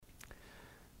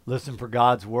Listen for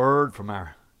God's word from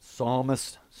our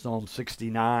psalmist, Psalm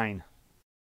 69.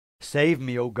 Save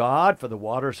me, O God, for the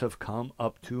waters have come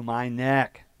up to my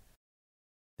neck.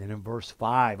 Then in verse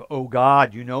 5, O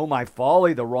God, you know my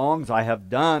folly, the wrongs I have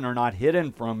done are not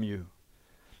hidden from you.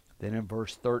 Then in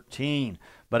verse 13,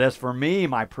 but as for me,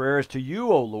 my prayer is to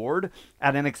you, O Lord,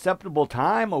 at an acceptable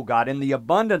time, O God, in the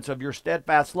abundance of your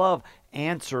steadfast love,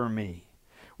 answer me.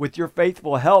 With your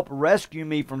faithful help, rescue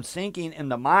me from sinking in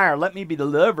the mire. Let me be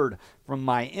delivered from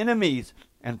my enemies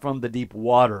and from the deep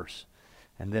waters.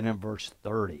 And then in verse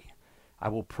 30, I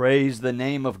will praise the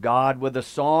name of God with a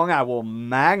song. I will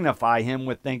magnify him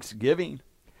with thanksgiving.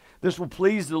 This will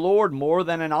please the Lord more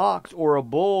than an ox or a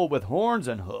bull with horns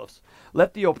and hoofs.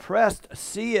 Let the oppressed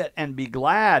see it and be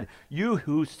glad. You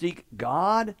who seek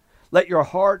God, let your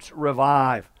hearts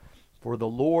revive. For the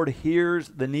Lord hears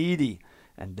the needy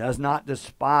and does not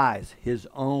despise his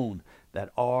own that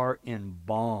are in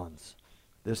bonds.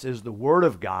 This is the word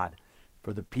of God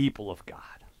for the people of God.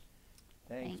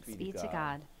 Thanks be to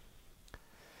God.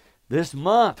 This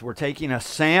month we're taking a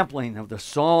sampling of the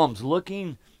Psalms,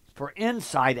 looking for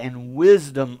insight and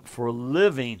wisdom for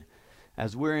living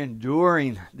as we're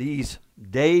enduring these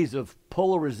days of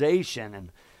polarization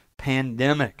and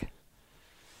pandemic.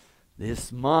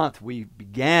 This month we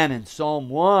began in Psalm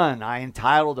 1. I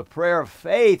entitled A Prayer of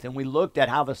Faith, and we looked at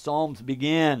how the Psalms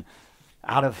begin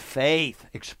out of faith,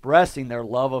 expressing their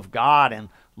love of God and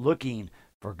looking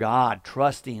for God,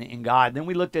 trusting in God. Then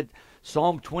we looked at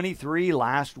Psalm 23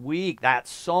 last week, that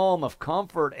psalm of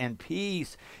comfort and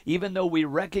peace, even though we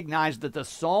recognize that the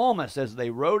psalmists, as they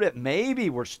wrote it, maybe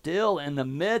were still in the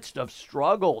midst of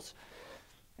struggles,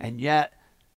 and yet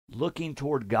looking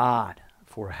toward God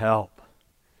for help.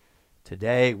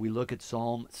 Today we look at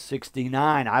Psalm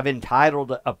 69. I've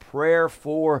entitled A Prayer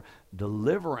for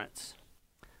Deliverance.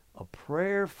 A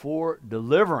prayer for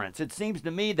deliverance. It seems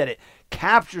to me that it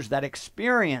captures that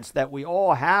experience that we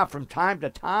all have from time to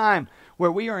time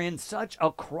where we are in such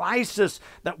a crisis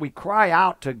that we cry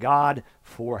out to God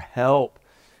for help.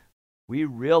 We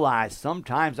realize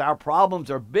sometimes our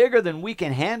problems are bigger than we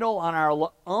can handle on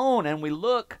our own, and we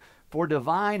look for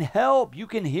divine help. You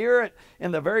can hear it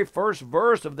in the very first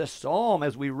verse of this psalm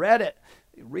as we read it.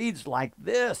 It reads like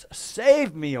this: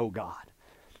 Save me, O God,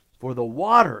 for the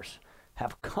waters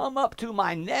have come up to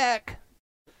my neck.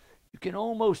 You can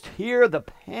almost hear the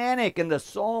panic in the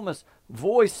psalmist's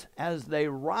voice as they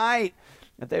write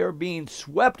that they are being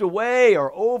swept away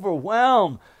or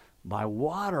overwhelmed by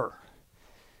water.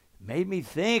 It made me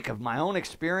think of my own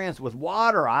experience with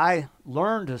water. I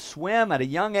learned to swim at a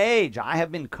young age. I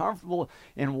have been comfortable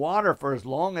in water for as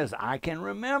long as I can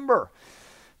remember.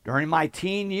 During my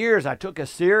teen years, I took a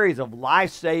series of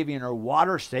life-saving or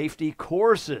water safety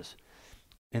courses.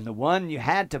 And the one you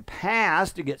had to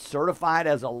pass to get certified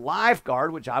as a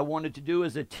lifeguard, which I wanted to do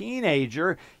as a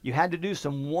teenager, you had to do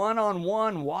some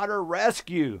one-on-one water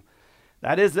rescue.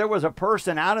 That is, there was a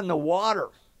person out in the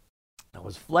water that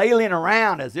was flailing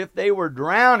around as if they were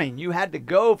drowning. You had to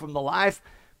go from the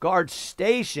lifeguard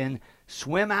station,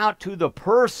 swim out to the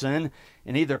person,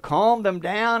 and either calm them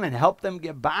down and help them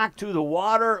get back to the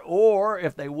water, or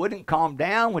if they wouldn't calm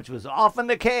down, which was often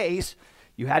the case,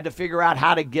 you had to figure out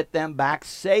how to get them back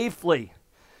safely.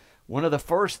 One of the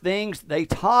first things they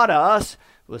taught us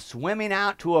was swimming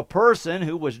out to a person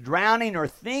who was drowning or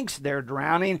thinks they're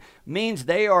drowning means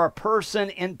they are a person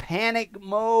in panic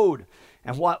mode.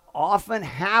 And what often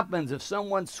happens if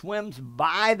someone swims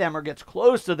by them or gets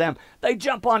close to them, they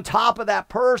jump on top of that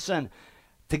person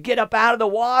to get up out of the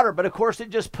water. But of course, it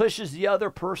just pushes the other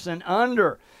person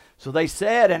under. So they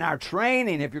said in our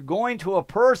training, if you're going to a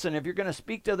person, if you're going to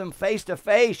speak to them face to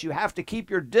face, you have to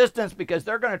keep your distance because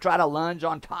they're going to try to lunge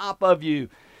on top of you.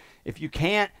 If you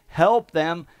can't help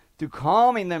them through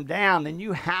calming them down, then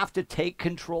you have to take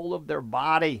control of their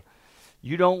body.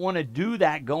 You don't want to do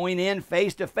that going in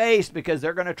face to face because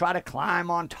they're going to try to climb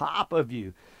on top of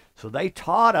you. So they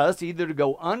taught us either to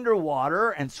go underwater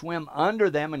and swim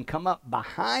under them and come up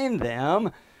behind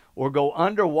them, or go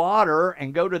underwater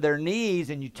and go to their knees,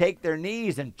 and you take their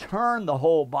knees and turn the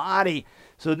whole body.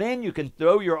 So then you can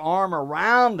throw your arm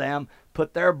around them,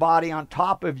 put their body on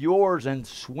top of yours, and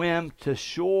swim to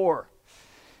shore.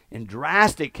 In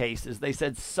drastic cases, they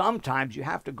said sometimes you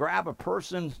have to grab a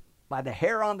person by the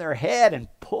hair on their head and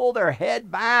pull their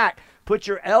head back. Put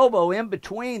your elbow in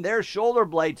between their shoulder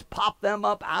blades, pop them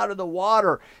up out of the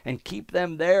water, and keep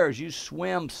them there as you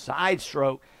swim side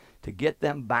stroke to get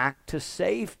them back to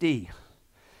safety.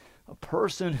 A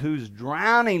person who's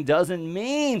drowning doesn't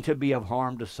mean to be of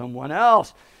harm to someone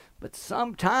else, but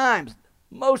sometimes,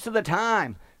 most of the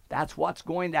time, that's what's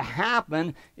going to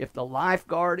happen if the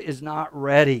lifeguard is not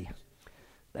ready.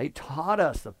 They taught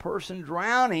us the person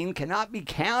drowning cannot be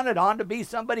counted on to be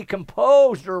somebody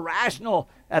composed or rational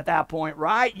at that point,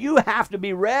 right? You have to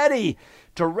be ready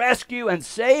to rescue and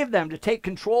save them, to take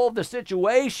control of the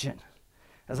situation.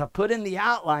 As I put in the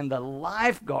outline, the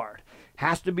lifeguard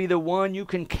has to be the one you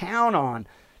can count on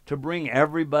to bring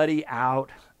everybody out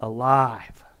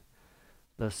alive.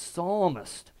 The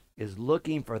psalmist is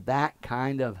looking for that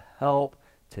kind of help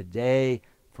today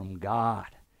from God.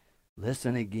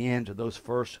 Listen again to those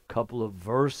first couple of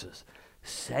verses.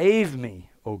 Save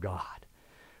me, O God,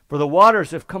 for the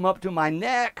waters have come up to my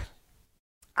neck.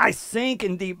 I sink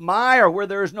in deep mire where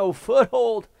there is no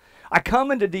foothold. I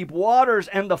come into deep waters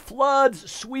and the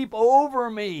floods sweep over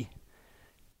me.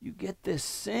 You get this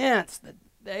sense that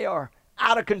they are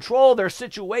out of control. Their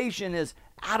situation is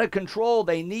out of control.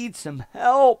 They need some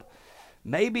help.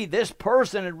 Maybe this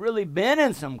person had really been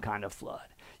in some kind of flood.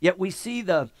 Yet we see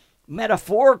the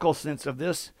metaphorical sense of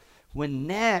this when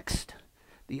next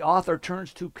the author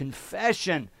turns to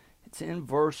confession. It's in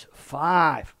verse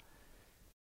 5.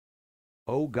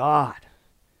 O God,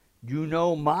 you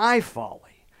know my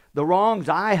folly. The wrongs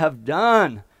I have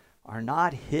done are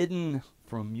not hidden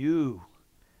from you.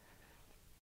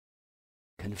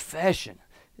 Confession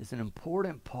is an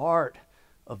important part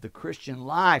of the Christian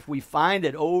life. We find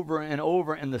it over and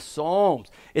over in the Psalms.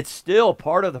 It's still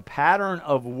part of the pattern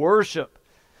of worship,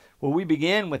 where we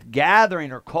begin with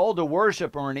gathering or call to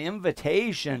worship or an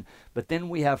invitation, but then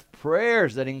we have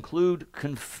prayers that include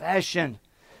confession.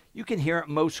 You can hear it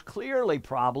most clearly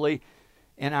probably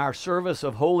in our service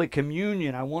of Holy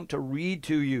Communion. I want to read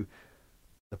to you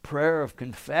the prayer of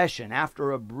confession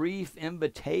after a brief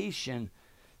invitation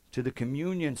to the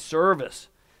communion service.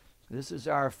 This is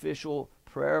our official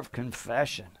prayer of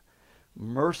confession.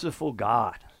 Merciful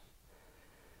God,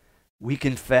 we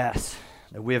confess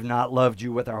that we have not loved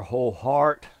you with our whole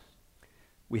heart.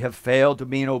 We have failed to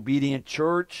be an obedient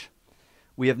church.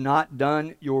 We have not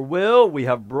done your will. We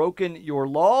have broken your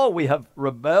law. We have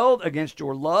rebelled against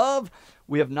your love.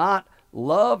 We have not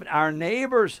loved our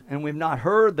neighbors, and we've not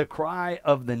heard the cry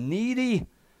of the needy.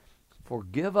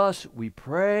 Forgive us, we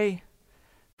pray.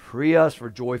 Free us for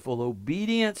joyful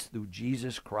obedience through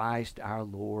Jesus Christ our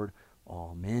Lord.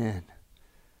 Amen.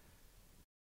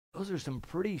 Those are some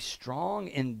pretty strong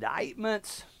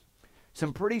indictments,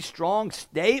 some pretty strong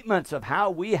statements of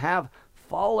how we have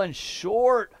fallen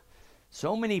short.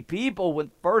 So many people,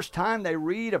 when first time they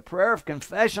read a prayer of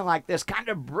confession like this, kind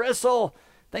of bristle,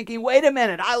 thinking, wait a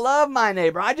minute, I love my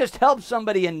neighbor. I just helped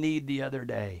somebody in need the other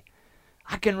day.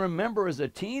 I can remember as a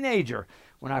teenager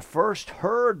when I first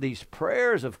heard these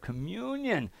prayers of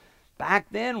communion. Back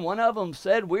then, one of them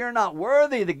said, we are not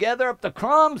worthy to gather up the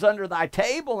crumbs under thy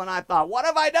table. And I thought, what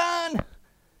have I done?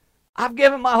 I've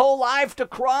given my whole life to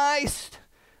Christ.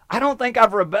 I don't think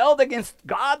I've rebelled against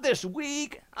God this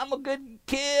week. I'm a good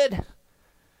kid.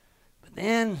 But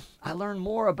then I learned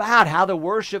more about how the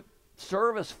worship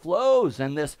service flows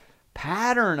and this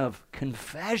pattern of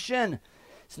confession.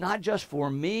 It's not just for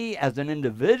me as an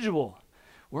individual.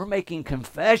 We're making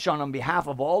confession on behalf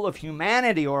of all of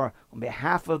humanity or on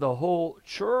behalf of the whole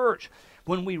church.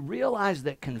 When we realize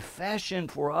that confession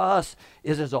for us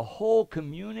is as a whole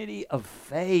community of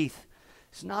faith,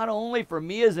 it's not only for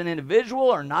me as an individual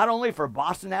or not only for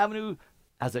Boston Avenue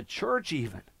as a church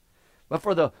even, but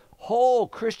for the whole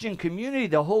Christian community,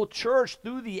 the whole church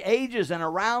through the ages and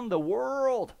around the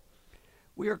world.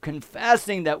 We are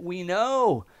confessing that we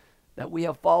know that we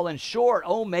have fallen short.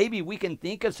 Oh, maybe we can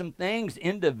think of some things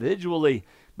individually,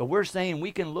 but we're saying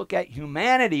we can look at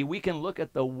humanity, we can look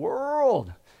at the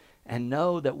world and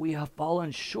know that we have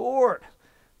fallen short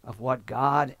of what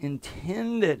God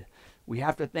intended. We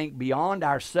have to think beyond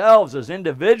ourselves as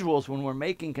individuals when we're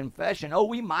making confession. Oh,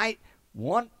 we might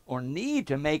want or need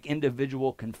to make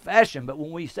individual confession, but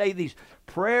when we say these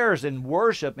prayers in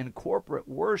worship, in corporate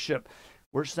worship,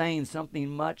 we're saying something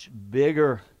much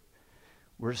bigger.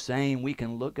 We're saying we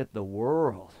can look at the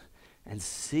world and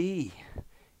see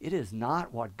it is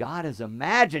not what God has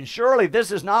imagined. Surely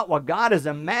this is not what God has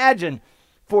imagined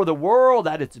for the world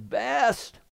at its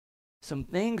best. Some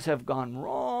things have gone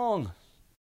wrong.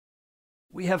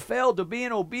 We have failed to be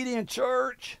an obedient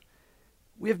church.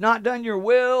 We have not done your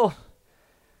will.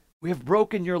 We have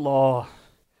broken your law.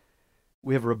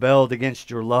 We have rebelled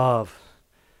against your love.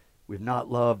 We have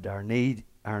not loved our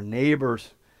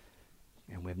neighbors.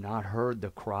 And we've not heard the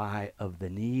cry of the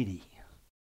needy.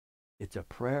 It's a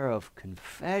prayer of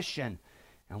confession.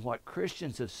 And what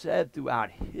Christians have said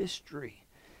throughout history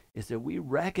is that we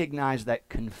recognize that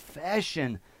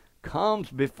confession comes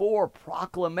before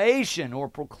proclamation or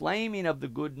proclaiming of the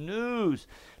good news.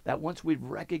 That once we've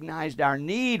recognized our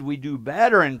need, we do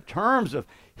better in terms of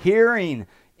hearing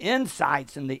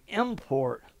insights and the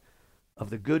import of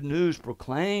the good news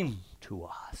proclaimed to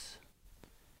us.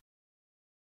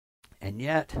 And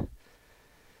yet,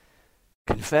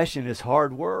 confession is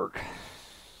hard work.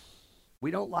 We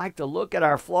don't like to look at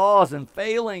our flaws and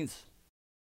failings.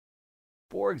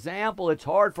 For example, it's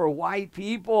hard for white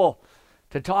people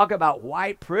to talk about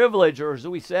white privilege, or as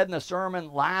we said in the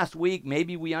sermon last week,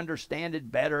 maybe we understand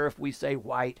it better if we say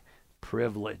white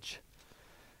privilege.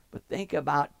 But think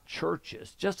about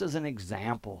churches, just as an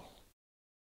example.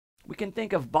 We can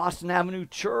think of Boston Avenue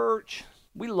Church.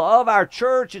 We love our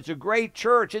church. It's a great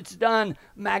church. It's done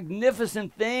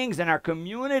magnificent things in our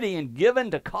community and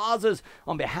given to causes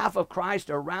on behalf of Christ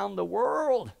around the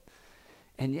world.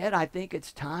 And yet I think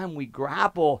it's time we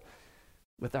grapple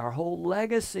with our whole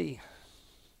legacy,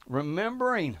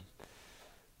 remembering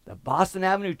that Boston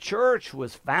Avenue Church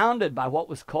was founded by what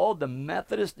was called the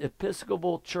Methodist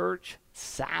Episcopal Church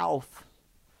South.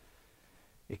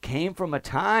 It came from a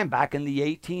time back in the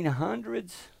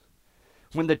 1800s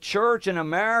when the church in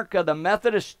America, the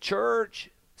Methodist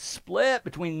Church, split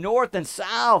between North and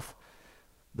South,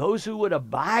 those who would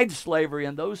abide slavery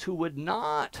and those who would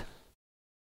not.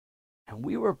 And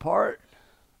we were part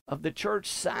of the Church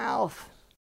South,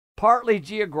 partly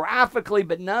geographically,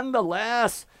 but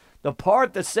nonetheless, the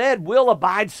part that said we'll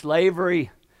abide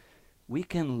slavery, we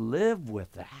can live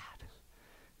with that.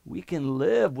 We can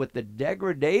live with the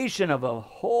degradation of a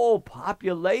whole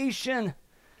population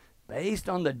based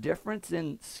on the difference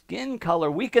in skin color.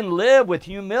 We can live with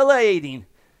humiliating,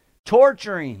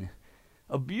 torturing,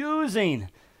 abusing,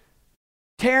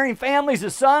 tearing families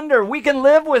asunder. We can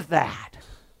live with that.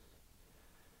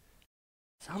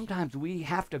 Sometimes we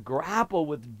have to grapple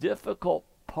with difficult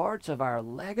parts of our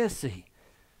legacy.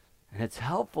 And it's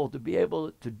helpful to be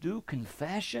able to do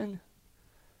confession.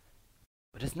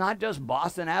 But it's not just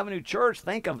Boston Avenue Church.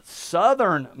 Think of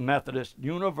Southern Methodist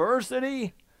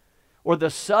University or the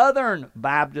Southern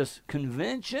Baptist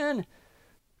Convention.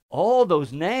 All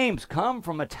those names come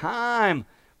from a time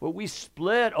where we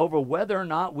split over whether or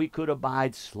not we could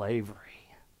abide slavery.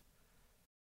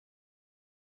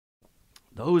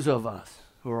 Those of us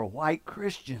who are white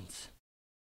Christians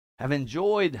have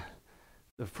enjoyed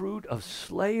the fruit of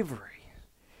slavery.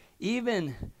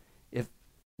 Even if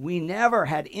we never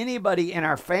had anybody in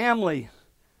our family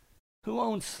who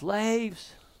owned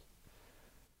slaves,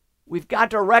 we've got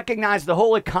to recognize the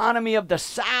whole economy of the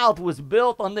South was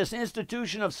built on this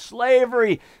institution of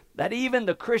slavery that even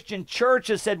the Christian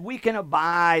churches said we can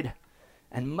abide.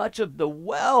 And much of the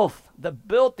wealth that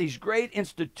built these great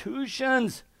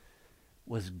institutions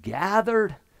was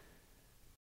gathered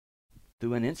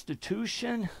through an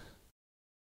institution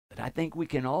that I think we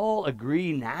can all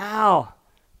agree now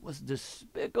was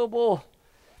despicable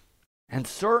and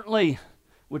certainly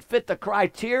would fit the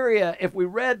criteria if we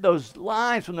read those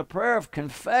lines from the prayer of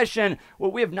confession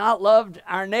where we have not loved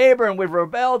our neighbor and we've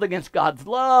rebelled against God's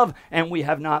love and we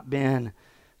have not been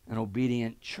an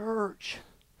obedient church.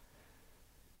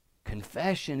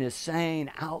 Confession is saying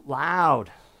out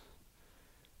loud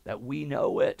that we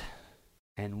know it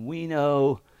and we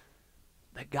know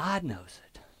that God knows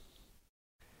it.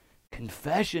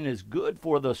 Confession is good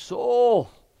for the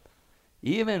soul,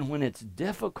 even when it's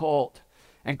difficult.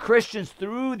 And Christians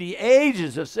through the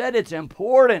ages have said it's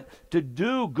important to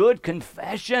do good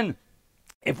confession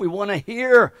if we want to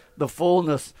hear the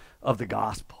fullness of the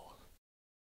gospel.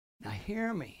 Now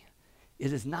hear me.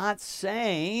 It is not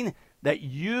saying that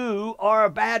you are a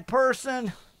bad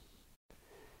person.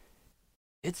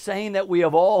 It's saying that we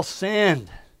have all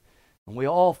sinned and we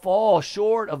all fall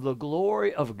short of the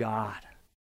glory of God.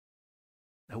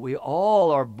 That we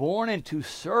all are born into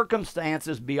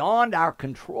circumstances beyond our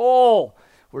control,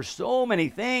 where so many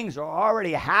things are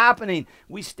already happening.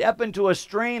 We step into a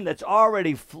stream that's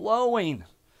already flowing.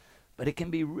 But it can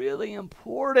be really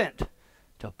important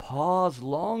to pause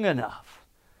long enough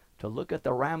to look at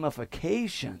the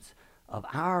ramifications of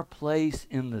our place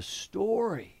in the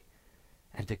story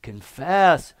and to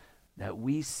confess that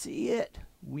we see it,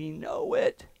 we know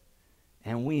it,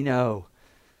 and we know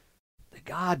that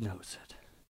God knows it.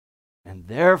 And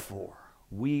therefore,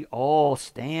 we all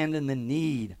stand in the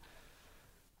need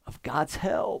of God's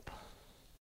help.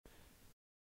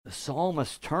 The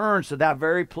psalmist turns to that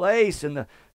very place in the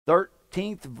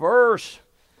 13th verse.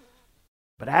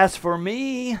 But as for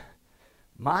me,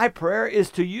 my prayer is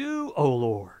to you, O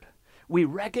Lord. We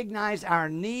recognize our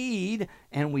need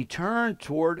and we turn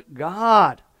toward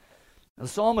God. The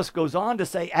psalmist goes on to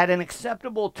say, at an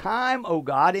acceptable time, O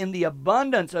God, in the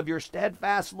abundance of your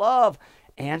steadfast love,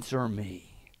 answer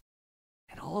me.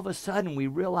 And all of a sudden we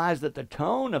realize that the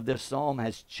tone of this psalm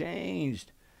has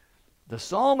changed. The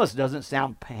psalmist doesn't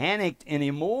sound panicked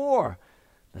anymore.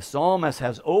 The psalmist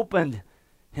has opened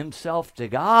himself to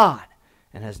God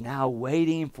and is now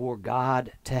waiting for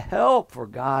God to help, for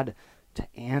God to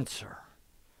answer.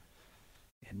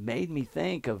 It made me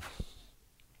think of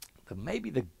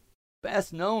maybe the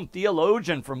best known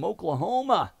theologian from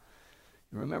Oklahoma.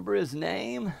 You remember his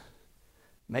name?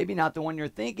 Maybe not the one you're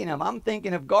thinking of. I'm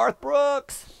thinking of Garth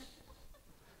Brooks.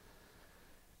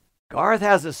 Garth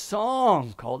has a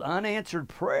song called Unanswered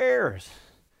Prayers,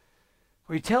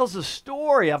 where he tells the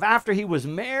story of after he was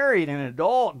married and an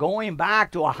adult going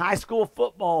back to a high school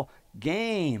football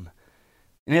game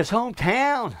in his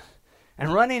hometown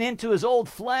and running into his old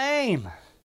flame.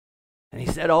 And he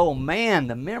said, oh man,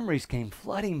 the memories came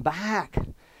flooding back.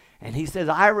 And he says,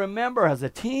 I remember as a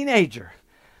teenager,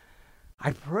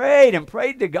 I prayed and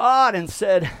prayed to God and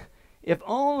said, if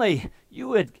only you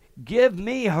would give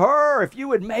me her, if you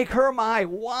would make her my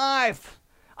wife,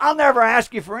 I'll never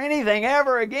ask you for anything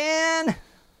ever again.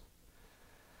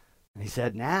 And he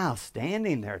said, now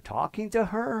standing there talking to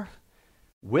her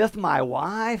with my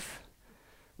wife,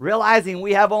 realizing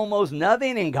we have almost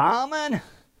nothing in common,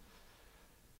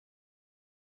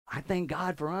 I thank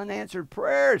God for unanswered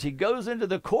prayers. He goes into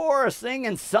the chorus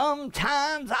singing,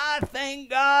 sometimes I thank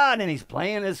God, and he's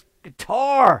playing his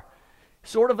guitar,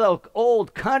 sort of the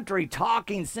old country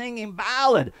talking, singing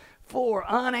ballad for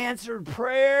unanswered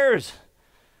prayers.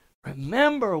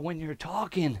 Remember when you're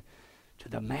talking to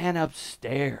the man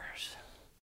upstairs,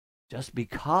 just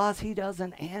because he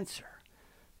doesn't answer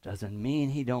doesn't mean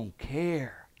he don't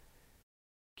care.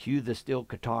 Cue the steel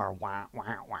guitar, wah,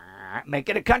 wah, wah. Make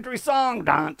it a country song,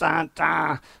 dun, dun,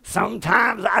 dun.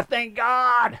 Sometimes I thank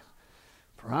God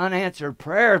for unanswered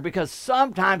prayers, because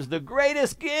sometimes the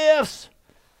greatest gifts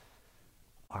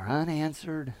are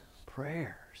unanswered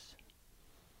prayers.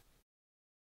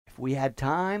 If we had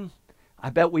time,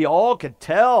 I bet we all could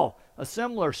tell a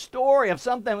similar story of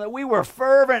something that we were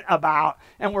fervent about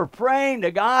and were praying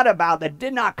to God about that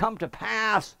did not come to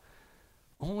pass,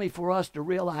 only for us to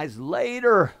realize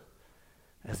later,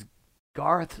 as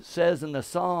Garth says in the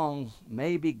song,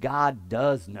 maybe God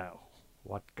does know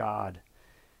what God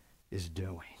is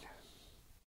doing.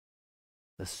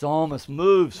 The psalmist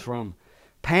moves from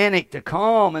panic to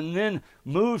calm and then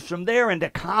moves from there into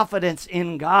confidence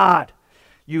in God.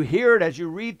 You hear it as you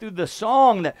read through the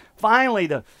song that finally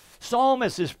the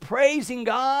psalmist is praising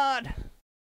God.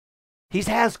 He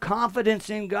has confidence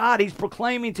in God. He's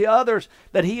proclaiming to others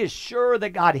that he is sure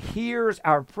that God hears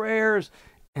our prayers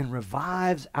and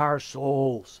revives our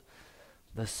souls.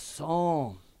 The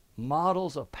psalm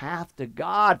models a path to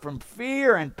God from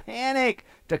fear and panic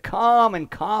to calm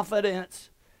and confidence.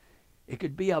 It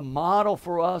could be a model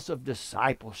for us of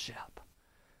discipleship,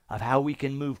 of how we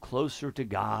can move closer to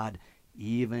God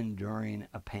even during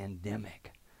a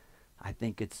pandemic. I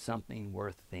think it's something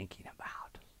worth thinking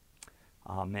about.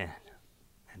 Amen.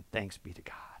 And thanks be to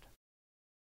God.